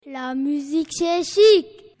La musique, c'est chic.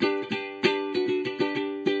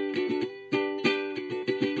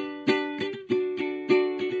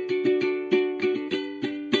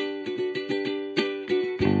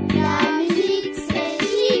 La musique, c'est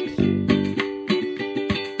chic.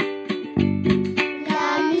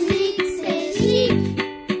 La musique, c'est chic.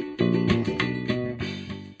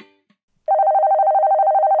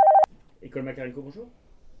 École Makarenko, bonjour.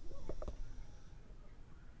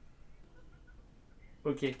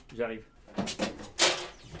 Ok, j'arrive.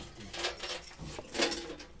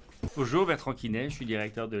 Bonjour, Bertrand Quinet, je suis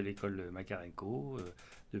directeur de l'école Makarenko.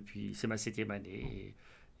 C'est ma 7e année.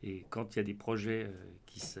 Et quand il y a des projets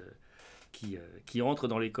qui entrent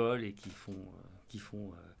dans l'école et qui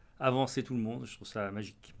font avancer tout le monde, je trouve ça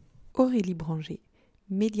magique. Aurélie Branger,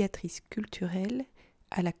 médiatrice culturelle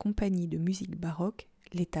à la compagnie de musique baroque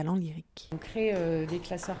Les Talens lyriques. On crée des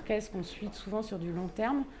classes orchestres qu'on suit souvent sur du long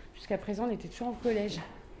terme. Jusqu'à présent, on était toujours au collège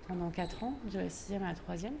pendant 4 ans, de la 6e à la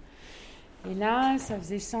 3e. Et là, ça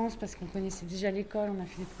faisait sens parce qu'on connaissait déjà l'école, on a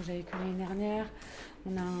fait des projets avec eux l'année dernière,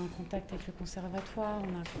 on a un contact avec le conservatoire,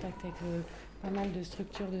 on a un contact avec pas mal de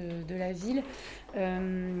structures de la ville.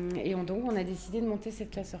 Donc, on a décidé de monter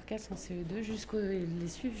cette classe orchestre en CE2 et les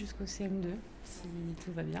suivre jusqu'au CM2, si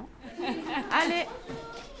tout va bien. Allez!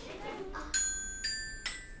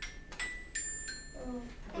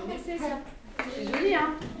 C'est ça. C'est joli,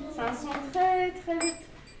 hein? C'est un son très, très,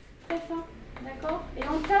 très fin, d'accord? Et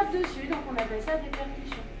on tape dessus, donc on appelle ça des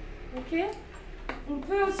percussions. Ok? On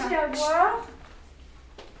peut aussi avoir...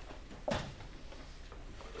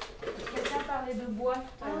 Quelqu'un parlait de bois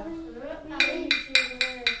tout à l'heure.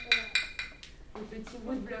 Des petits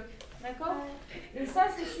bouts de bloc, d'accord? Et ça,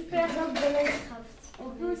 c'est super. On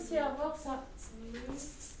peut aussi avoir ça.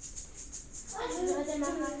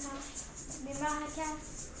 Les maracas.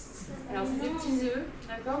 Alors, c'est des petits nœuds,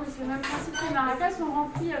 d'accord? Mais c'est le même principe. Les maracas sont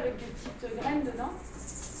remplis avec des petites graines dedans.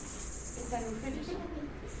 Et ça nous fait du son.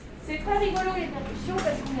 C'est très rigolo les percussions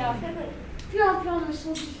parce qu'il y a plein de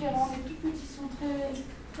sons différents, des tout petits sons très,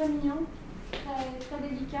 très mignons, très, très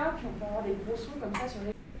délicats. Puis on peut avoir des gros sons comme ça sur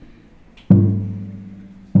les...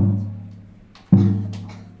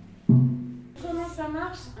 Comment ça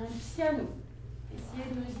marche? Un piano. Essayez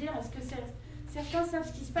de me dire, est-ce que certains savent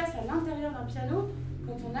ce qui se passe à l'intérieur d'un piano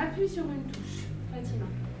quand on appuie sur une touche? Fatima.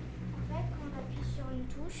 En fait, quand on appuie sur une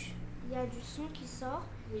touche, il y a du son qui sort.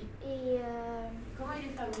 Oui. Et comment il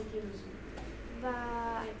est fabriqué le son?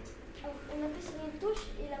 On appuie sur une touche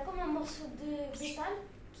et il a comme un morceau de métal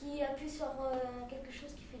qui appuie sur quelque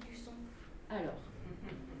chose qui fait du son. Alors,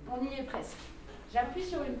 on y est presque. J'appuie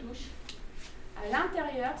sur une touche. À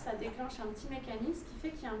l'intérieur, ça déclenche un petit mécanisme qui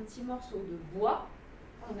fait qu'il y a un petit morceau de bois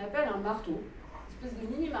qu'on appelle un marteau, une espèce de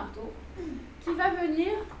mini marteau, qui va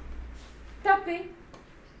venir taper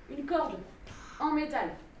une corde en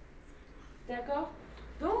métal. D'accord?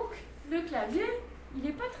 Donc, le clavier, il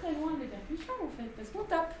n'est pas très loin des percussions en fait, parce qu'on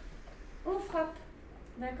tape, on frappe.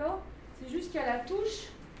 D'accord? C'est juste qu'il y a la touche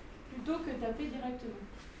plutôt que taper directement.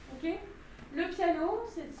 Ok? Le piano,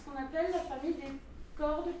 c'est ce qu'on appelle la famille des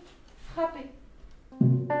cordes frappées. Il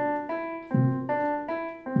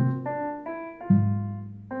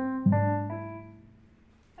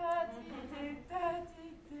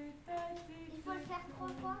faut le faire 3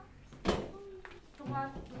 fois.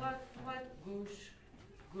 Droite,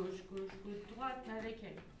 gauche, droite, avec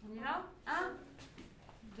elle. On y va? 1,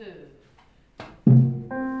 2.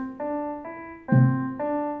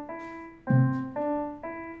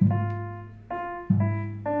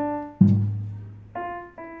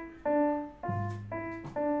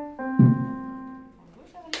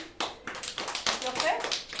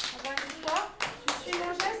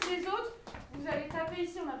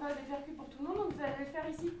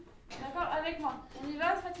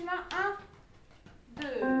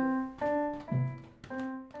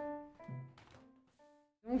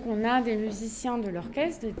 Donc on a des musiciens de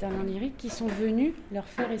l'orchestre, des talents lyriques, qui sont venus leur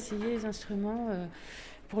faire essayer les instruments.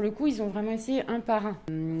 Pour le coup, ils ont vraiment essayé un par un.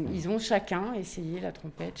 Ils ont chacun essayé la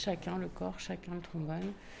trompette, chacun le cor, chacun le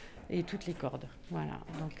trombone et toutes les cordes. Voilà.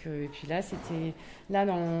 Donc, et puis là,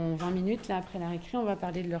 dans 20 minutes, là, après la récré, on va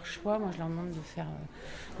parler de leur choix. Moi, je leur demande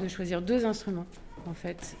de choisir 2 instruments en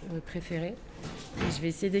fait préférés. Et je vais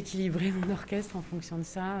essayer d'équilibrer mon orchestre en fonction de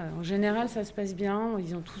ça. En général, ça se passe bien.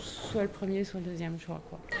 Ils ont tous soit le premier, soit le deuxième choix,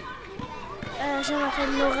 quoi. Je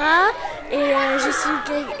m'appelle Laura et je suis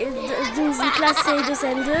d'une classe de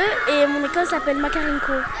CM2 et mon école s'appelle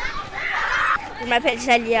Makarenko. Je m'appelle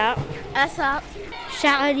Jalia. Assa,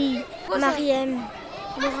 Charlie, Mariem,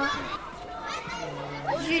 Laura,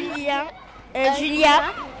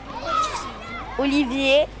 Julia,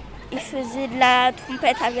 Olivier. Il faisait de la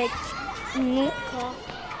trompette avec nous.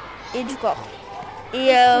 et du corps.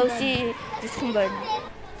 Et aussi du trombone.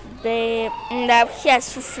 On a appris à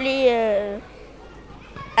souffler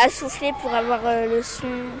pour avoir le son.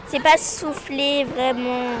 C'est pas souffler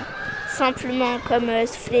vraiment simplement comme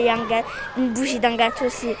souffler une bougie d'un gâteau,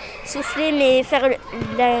 c'est souffler mais faire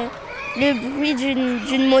le bruit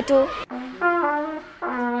d'une moto. Ok,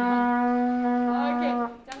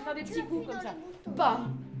 tu vas faire des petits coups comme ça.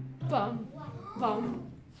 Bam, bam, bam,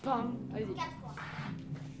 bam. Vas-y.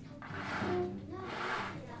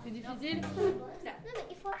 C'est difficile?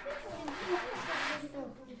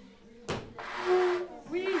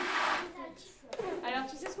 Oui. Alors,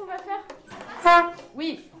 tu sais ce qu'on va faire?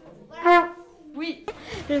 Oui. Oui.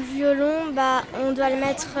 Le violon, on doit le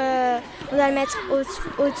mettre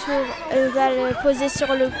autour, on doit le poser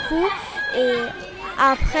sur le cou. Et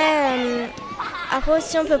après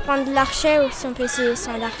aussi, on peut prendre l'archet ou si on peut essayer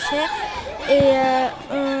sans l'archet. Et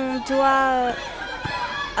on doit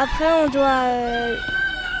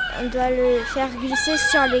le faire glisser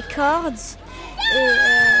sur les cordes. Et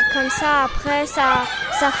comme ça, après, ça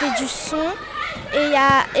fait du son. Et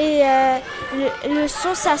le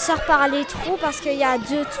son, ça sort par les trous parce qu'il y a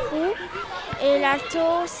 2 trous. Et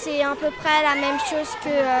l'alto, c'est à peu près la même chose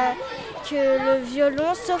que le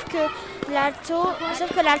violon, sauf que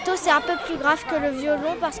l'alto, c'est un peu plus grave que le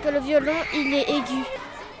violon parce que le violon, il est aigu.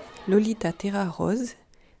 Lolita Terra-Rose,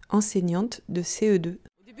 enseignante de CE2.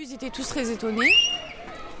 Au début, ils étaient tous très étonnés.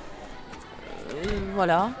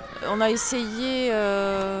 Voilà. On a essayé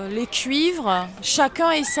les cuivres.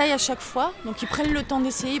 Chacun essaye à chaque fois. Donc ils prennent le temps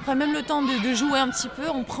d'essayer. Ils prennent même le temps de jouer un petit peu.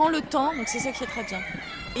 On prend le temps. Donc c'est ça qui est très bien.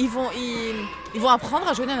 Ils vont apprendre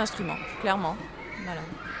à jouer d'un instrument, clairement. Voilà.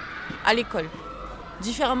 À l'école.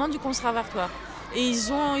 Différemment du conservatoire. Et ils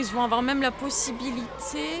vont avoir même la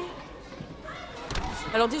possibilité...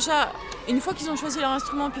 Alors déjà, une fois qu'ils ont choisi leur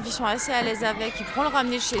instrument puis qu'ils sont assez à l'aise avec, ils pourront le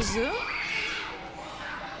ramener chez eux.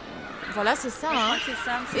 Voilà, c'est ça. Hein. C'est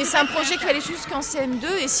ça. Et c'est un projet qui va aller jusqu'en CM2.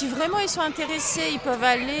 Et si vraiment ils sont intéressés, ils peuvent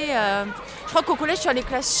aller... je crois qu'au collège, tu as les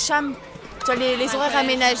classes CHAM, tu as les horaires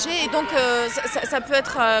aménagés. Et donc, ça peut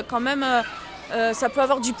être quand même... ça peut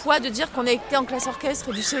avoir du poids de dire qu'on a été en classe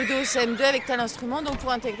orchestre du CE2 au CM2 avec tel instrument, donc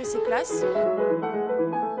pour intégrer ces classes.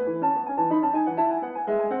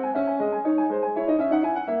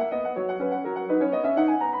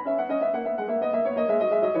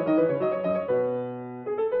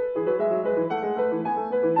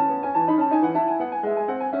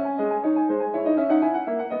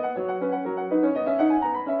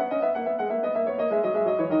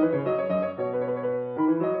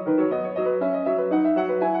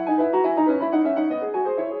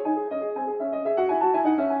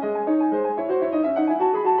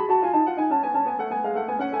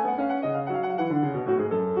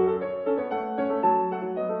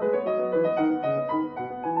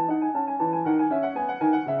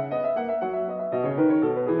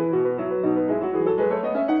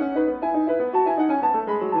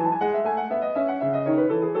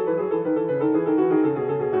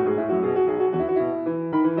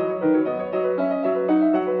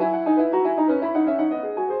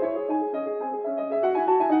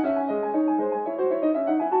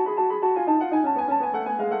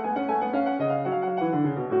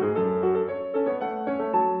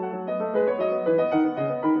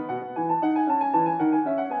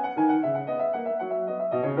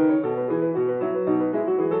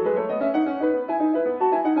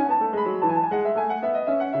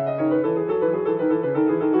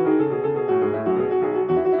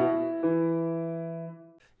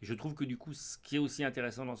 Je trouve que du coup, ce qui est aussi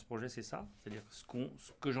intéressant dans ce projet, c'est ça. C'est-à-dire que ce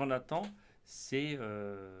que j'en attends, c'est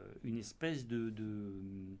une espèce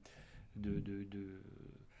de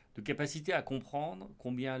capacité à comprendre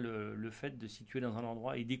combien le fait de se situer dans un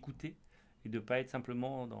endroit et d'écouter et de ne pas être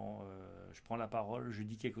simplement dans je prends la parole, je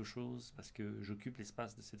dis quelque chose parce que j'occupe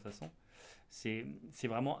l'espace de cette façon, c'est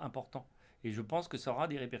vraiment important. Et je pense que ça aura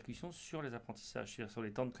des répercussions sur les apprentissages, c'est-à-dire sur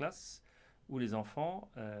les temps de classe où les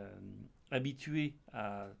enfants habitués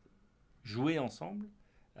à jouer ensemble,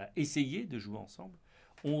 à essayer de jouer ensemble,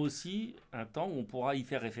 ont aussi un temps où on pourra y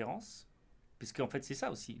faire référence, puisqu'en fait c'est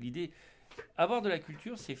ça aussi, l'idée, avoir de la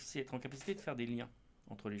culture, c'est être en capacité de faire des liens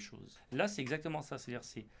entre les choses. Là c'est exactement ça, c'est-à-dire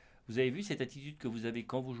vous avez vu cette attitude que vous avez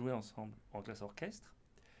quand vous jouez ensemble en classe orchestre.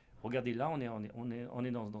 Regardez là, on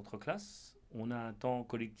est dans notre classe, on a un temps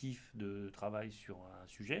collectif de travail sur un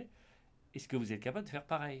sujet. Est-ce que vous êtes capable de faire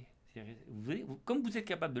pareil ? Comme vous êtes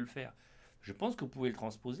capable de le faire, je pense que vous pouvez le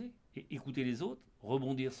transposer et écouter les autres,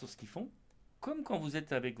 rebondir sur ce qu'ils font, comme quand vous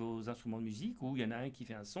êtes avec vos instruments de musique où il y en a un qui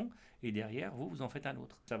fait un son et derrière vous en faites un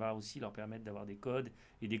autre. Ça va aussi leur permettre d'avoir des codes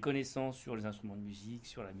et des connaissances sur les instruments de musique,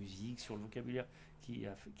 sur la musique, sur le vocabulaire qui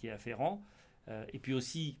est afférent. Et puis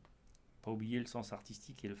aussi, pas oublier le sens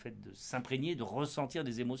artistique et le fait de s'imprégner, de ressentir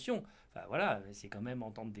des émotions. Enfin, voilà, c'est quand même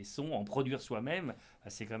entendre des sons, en produire soi-même,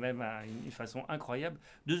 c'est quand même une façon incroyable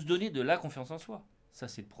de se donner de la confiance en soi. Ça,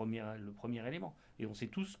 c'est le premier élément. Et on sait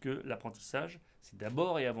tous que l'apprentissage, c'est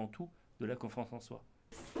d'abord et avant tout de la confiance en soi.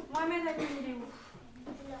 Mohamed, il est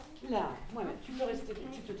où? Là, Mohamed, tu peux rester,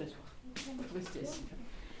 tu peux t'asseoir. Tu peux rester assis.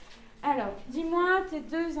 Alors, dis-moi tes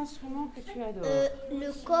 2 instruments que tu adores.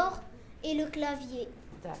 Le corps et le clavier.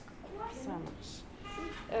 D'accord, ça marche.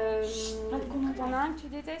 T'en as un que tu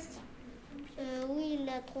détestes? Oui,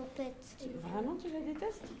 la trompette. Vraiment, tu la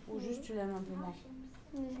détestes? Ou juste tu l'aimes un peu moins?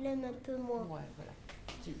 Je l'aime un peu moins. Ouais, voilà.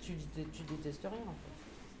 Tu détestes rien en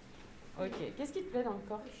fait. Ok, qu'est-ce qui te plaît dans le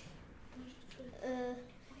corps?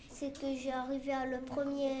 C'est que j'ai arrivé à le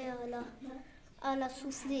premier à la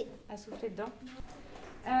souffler. À souffler dedans.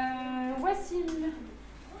 Voici.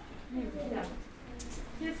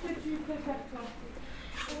 Qu'est-ce que tu préfères toi?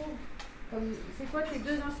 C'est quoi tes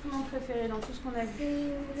 2 instruments préférés dans tout ce qu'on a vu?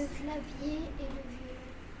 C'est le clavier et le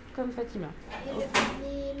violon. Comme Fatima.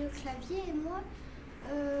 Et le clavier et moi,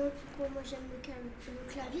 pourquoi moi j'aime le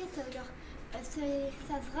clavier, ça veut dire ça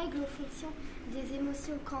se règle en fonction des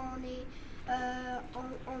émotions. Quand on est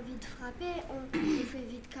envie de frapper, on fait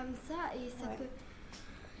vite comme ça et ça peut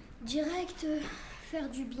direct faire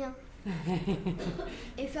du bien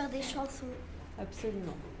et faire des chansons.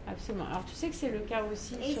 Absolument, absolument. Alors tu sais que c'est le cas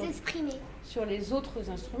aussi et s'exprimer. Sur les autres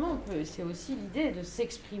instruments, c'est aussi l'idée de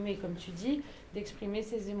s'exprimer, comme tu dis, d'exprimer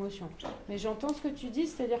ses émotions. Mais j'entends ce que tu dis,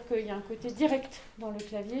 c'est-à-dire qu'il y a un côté direct dans le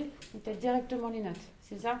clavier, où tu as directement les notes.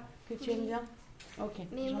 C'est ça que tu aimes bien? Ok.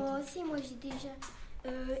 Mais j'entends. moi aussi, j'ai déjà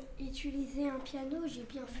utilisé un piano, j'ai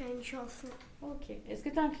bien fait une chanson. Ok. Est-ce que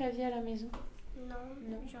tu as un clavier à la maison? Non.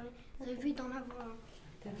 J'en ai vu d'en avoir un.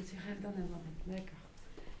 Tu rêves d'en avoir un, d'accord.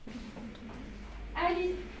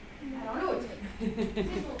 Ali. Alors l'autre. C'est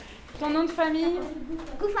bon. Ton nom de famille?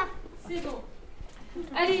 Koufa. C'est bon.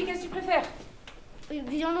 Ali, qu'est-ce que tu préfères? Le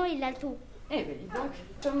violon et l'alto. Eh bien, dis donc,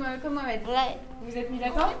 comme Mohamed. Ouais. Vous êtes mis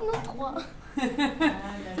d'accord? Nous 3.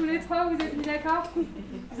 Tous les 3, vous êtes mis d'accord?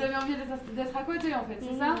 Vous avez envie d'être à côté, en fait,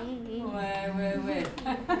 c'est ça? Ouais.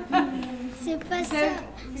 C'est pas ça.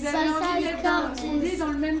 Vous avez envie d'être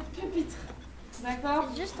dans le même pupitre. D'accord?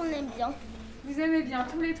 Juste on aime bien. Vous aimez bien,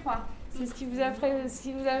 tous les 3. C'est ce qui vous a plu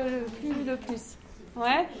le plus.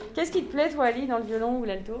 Ouais. Qu'est-ce qui te plaît, toi, Ali, dans le violon ou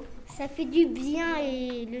l'alto? Ça fait du bien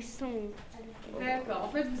et le son. D'accord. En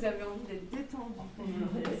fait, vous avez envie d'être détendu.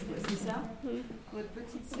 C'est ça? Votre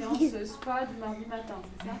petite séance spa du mardi matin,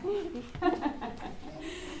 c'est ça?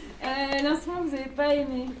 L'instrument que vous n'avez pas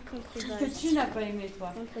aimé. Que tu n'as pas aimé,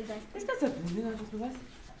 toi. Qu'est-ce que ça peut donner dans la contrebasse?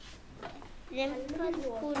 J'aime pas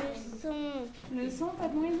trop le son. Le son, pas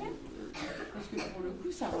de moyen? Parce que pour le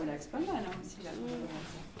coup, ça relaxe pas mal aussi, la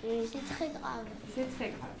contrebasse. C'est très grave. C'est très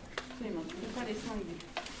grave. Absolument. Tu ne peux pas les sons aigus.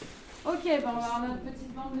 Ok, on va avoir notre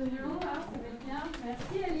petite bande de violon là, ça va être bien.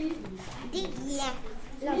 Merci Ali.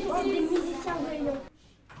 La bande des musiciens de Lyon.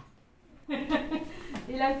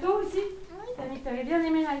 Et l'alto aussi? Oui. Tu avais bien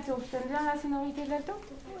aimé l'alto. Tu aimes bien la sonorité de l'alto?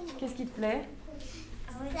 Oui. Qu'est-ce qui te plaît?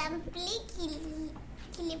 Ça me plaît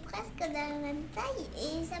qu'il est presque de la même taille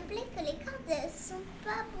et ça me plaît que les cordes sont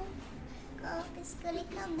pas beaux. Parce que les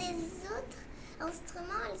cordes des autres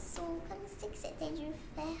instruments, elles sont comme si c'était du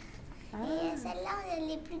fer. Et celle-là,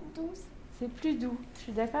 elle est plus douce. C'est plus doux. Je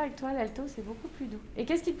suis d'accord avec toi, l'alto, c'est beaucoup plus doux. Et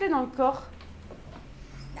qu'est-ce qui te plaît dans le corps?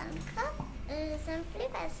 Dans le corps, ça me plaît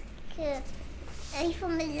parce que il faut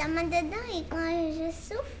mettre la main dedans et quand je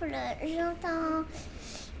souffle, j'entends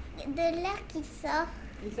de l'air qui sort.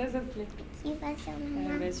 Et ça te plaît? Qui va sur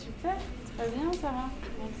ma main. Super, très bien Sarah,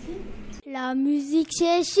 merci. La musique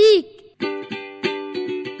c'est chic.